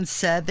has even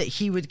said that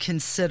he would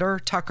consider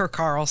Tucker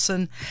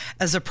Carlson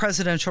as a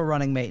presidential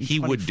running mate in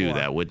 2024. He would do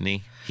that, wouldn't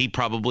he? He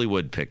probably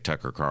would pick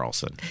Tucker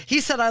Carlson. He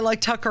said, I like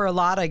Tucker a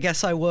lot. I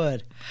guess I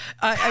would.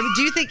 I mean,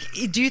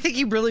 do you think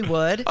he really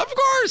would? Of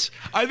course.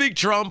 I think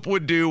Trump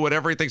would do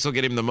whatever he thinks will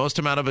get him the most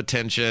amount of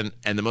attention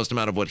and the most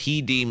amount of what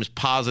he deems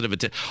positive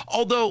attention.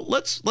 Although,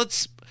 let's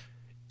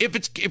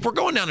if we're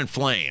going down in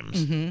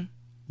flames,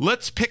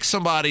 let's pick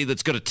somebody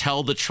that's going to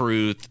tell the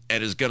truth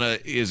and is going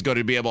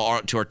to be able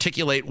to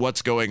articulate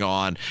what's going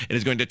on and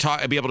is going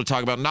to be able to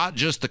talk about not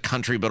just the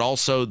country but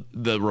also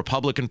the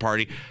Republican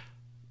Party.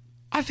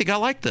 I think I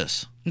like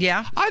this.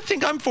 Yeah. I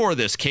think I'm for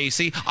this,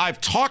 Casey.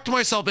 I've talked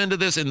myself into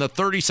this in the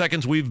 30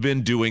 seconds we've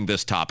been doing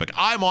this topic.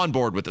 I'm on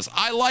board with this.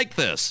 I like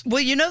this.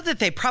 Well, you know that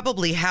they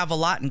probably have a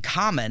lot in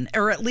common,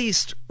 or at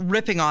least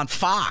ripping on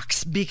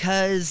Fox,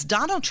 because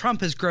Donald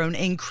Trump has grown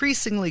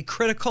increasingly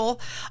critical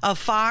of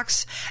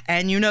Fox,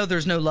 and you know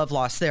there's no love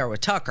lost there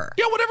with Tucker.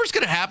 Yeah, whatever's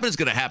going to happen is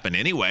going to happen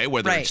anyway,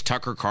 whether it's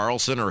Tucker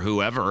Carlson or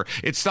whoever.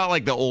 It's not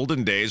like the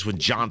olden days when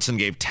Johnson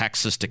gave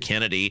Texas to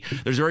Kennedy.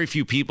 There's very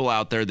few people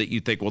out there that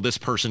you think, well, this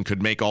person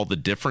could make all the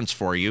difference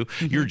for you.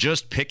 You're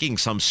just picking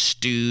some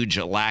stooge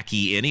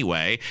lackey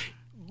anyway.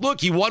 Look,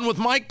 he won with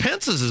Mike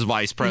Pence as his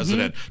vice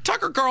president.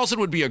 Tucker Carlson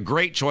would be a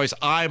great choice.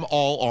 I'm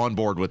all on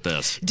board with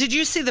this. Did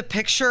you see the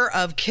picture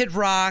of Kid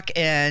Rock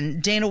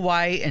and Dana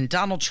White and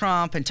Donald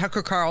Trump and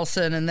Tucker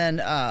Carlson and then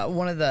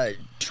one of the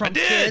Trump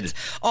kids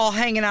all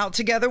hanging out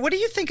together? What do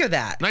you think of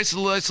that? Nice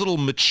little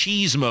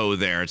machismo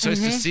there. It's nice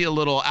to see a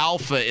little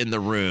alpha in the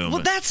room.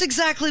 Well, that's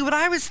exactly what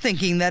I was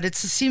thinking, that it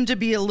seemed to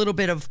be a little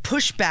bit of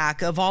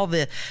pushback of all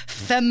the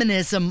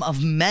feminism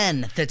of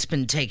men that's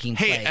been taking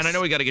place. Hey, and I know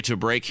we got to get to a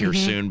break here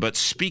soon, but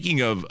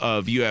speaking of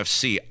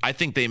UFC, I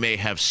think they may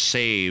have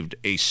saved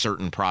a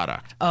certain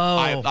product.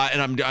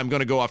 And I'm going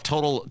to go off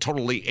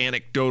totally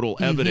anecdotal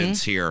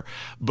evidence here,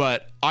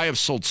 but I have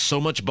sold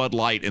so much Bud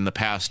Light in the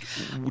past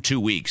 2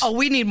 weeks. Oh,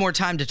 we need more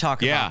time to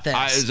talk about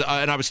this.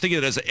 And I was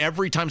thinking that as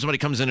every time somebody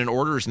comes in and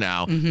orders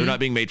now, they're not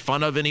being made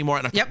fun of anymore.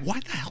 And I thought, why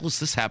the hell is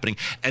this happening?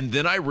 And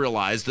then I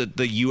realized that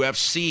the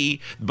UFC,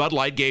 Bud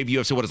Light gave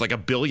UFC what is like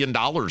 $1 billion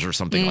or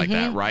something like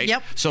that, right?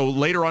 Yep. So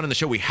later on in the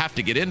show, we have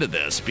to get into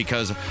this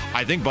because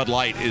I think Bud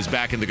Light is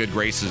back in the good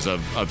graces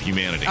of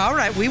humanity. All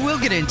right, we will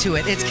get into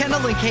it. It's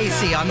Kendall and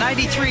Casey on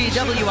 93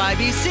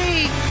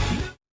 WIBC.